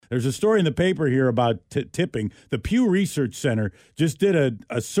There's a story in the paper here about tipping. The Pew Research Center just did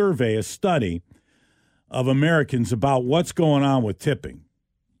a survey, a study of Americans about what's going on with tipping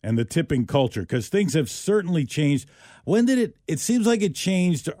and the tipping culture, because things have certainly changed. When did it seems like it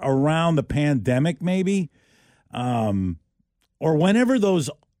changed around the pandemic, maybe, or whenever those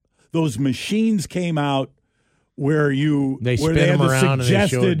machines came out where they where spin they have them the around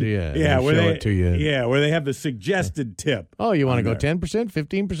suggested, and they show it to you. where they have the suggested tip. Oh, you want to go 10%,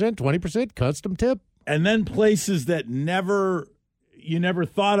 15%, 20%, custom tip? And then places that you never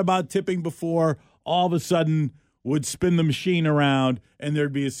thought about tipping before, all of a sudden would spin the machine around and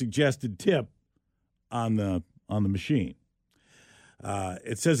there'd be a suggested tip on the machine.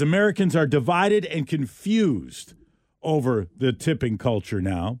 It says Americans are divided and confused over the tipping culture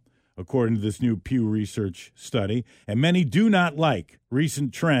now, according to this new Pew Research study, and many do not like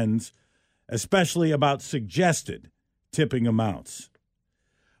recent trends, especially about suggested tipping amounts.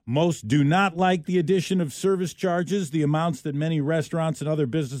 Most do not like the addition of service charges, the amounts that many restaurants and other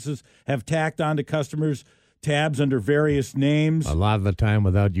businesses have tacked onto customers' tabs under various names. A lot of the time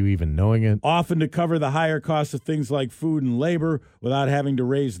without you even knowing it. Often to cover the higher costs of things like food and labor without having to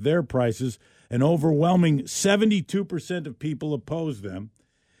raise their prices. An overwhelming 72% of people oppose them.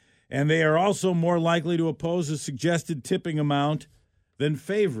 And they are also more likely to oppose a suggested tipping amount than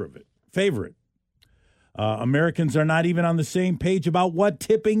favor it. Americans are not even on the same page about what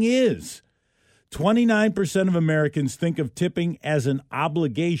tipping is. 29% of Americans think of tipping as an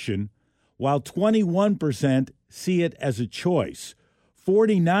obligation, while 21% see it as a choice.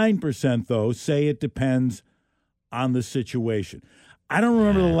 49%, though, say it depends on the situation. I don't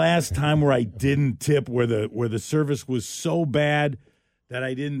remember the last time where I didn't tip, where the service was so bad that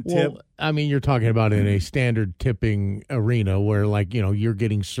I didn't tip. Well, I mean, you're talking about in a standard tipping arena where, like, you know, you're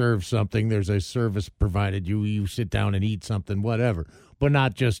getting served something. There's a service provided. You sit down and eat something, whatever, but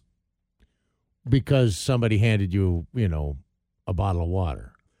not just because somebody handed you, you know, a bottle of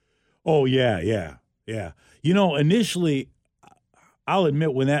water. Oh yeah. You know, initially, I'll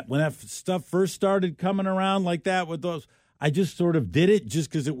admit when that stuff first started coming around like that with those, I just sort of did it just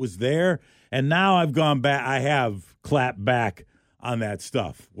because it was there, and now I've gone back. I have clapped back on that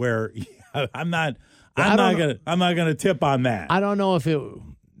stuff where I'm not gonna tip on that. I don't know if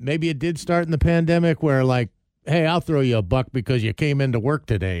maybe it did start in the pandemic where, like, hey, I'll throw you $1 because you came into work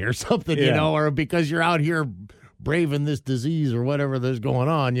today or something, you know, or because you're out here braving this disease or whatever that's going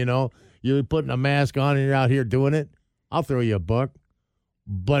on, you know, you're putting a mask on and you're out here doing it. I'll throw you $1.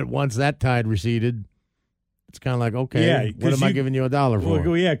 But once that tide receded, it's kind of like, okay, what am I giving you $1 for?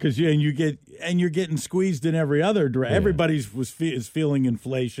 Well, yeah, because you're getting squeezed in every other direction. Yeah. Everybody's is feeling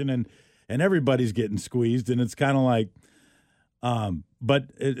inflation, and everybody's getting squeezed, and it's kind of like,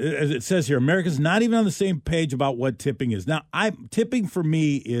 but as it says here, America's not even on the same page about what tipping is. Now, tipping for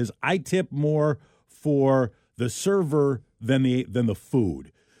me is I tip more for the server than the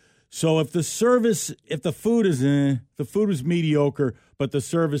food. So if the food is mediocre, but the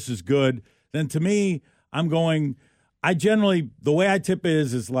service is good, then to me, the way I tip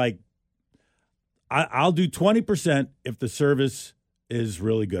is like, I'll do 20% if the service is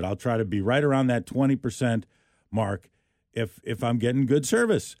really good. I'll try to be right around that 20% mark if I'm getting good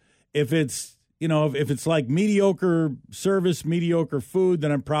service. If it's like mediocre service, mediocre food,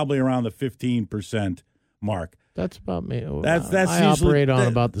 then I'm probably around the 15% mark. That's about me. I operate on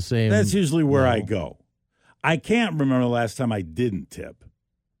about the same. That's usually where I go. I can't remember the last time I didn't tip.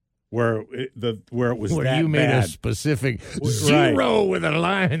 Where it was where that you made bad. A specific zero with a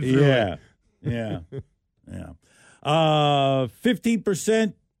line through it. Yeah.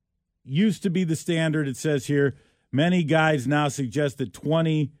 15% used to be the standard, it says here. Many guides now suggest that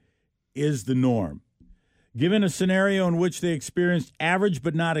 20 is the norm. Given a scenario in which they experienced average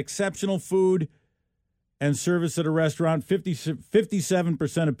but not exceptional food and service at a restaurant,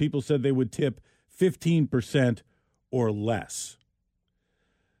 57% of people said they would tip 15% or less.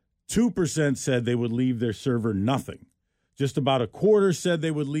 2% said they would leave their server nothing. Just about a quarter said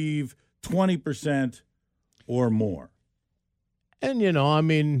they would leave 20% or more. And, you know, I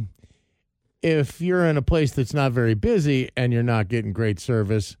mean, if you're in a place that's not very busy and you're not getting great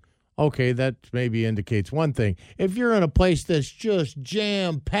service, okay, that maybe indicates one thing. If you're in a place that's just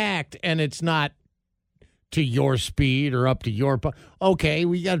jam-packed and it's not to your speed or up to your okay,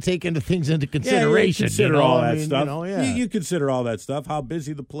 we got to take things into consideration. You consider all that stuff. You know, you consider all that stuff, how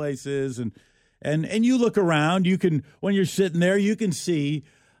busy the place is, and you look around. You can, when you're sitting there, you can see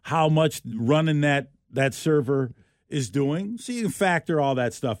how much running that server is doing. So you can factor all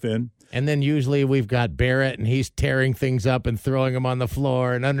that stuff in. And then usually we've got Barrett, and he's tearing things up and throwing them on the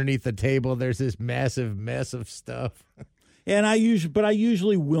floor, and underneath the table there's this massive mess of stuff. And I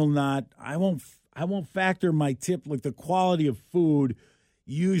usually will not. I won't factor my tip. Like the quality of food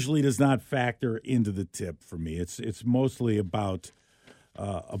usually does not factor into the tip for me. It's mostly about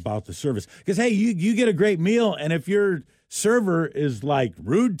the service. Because hey, you get a great meal, and if your server is like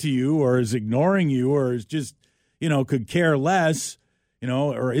rude to you or is ignoring you or is just could care less,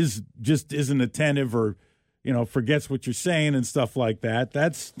 or isn't attentive or forgets what you're saying and stuff like that.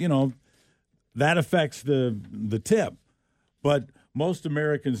 That's that affects the tip. But most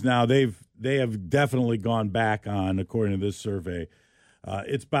Americans now they have definitely gone back on, according to this survey.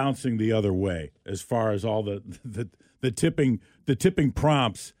 It's bouncing the other way as far as all the tipping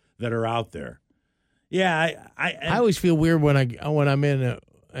prompts that are out there. Yeah, I always feel weird when I'm in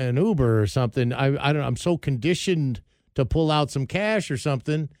an Uber or something. I'm so conditioned to pull out some cash or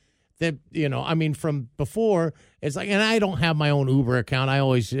something that from before it's like, and I don't have my own Uber account. I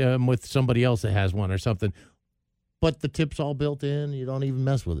always am with somebody else that has one or something. But the tip's all built in. You don't even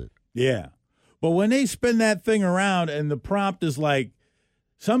mess with it. Yeah, but when they spin that thing around and the prompt is like,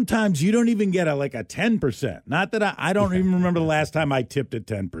 sometimes you don't even get a 10%. Not that I don't even remember the last time I tipped at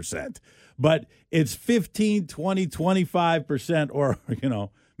 10%. But it's 15, 20, 25%, or,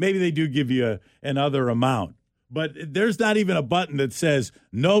 maybe they do give you another amount. But there's not even a button that says,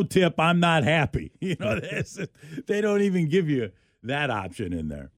 no tip, I'm not happy. They don't even give you that option in there.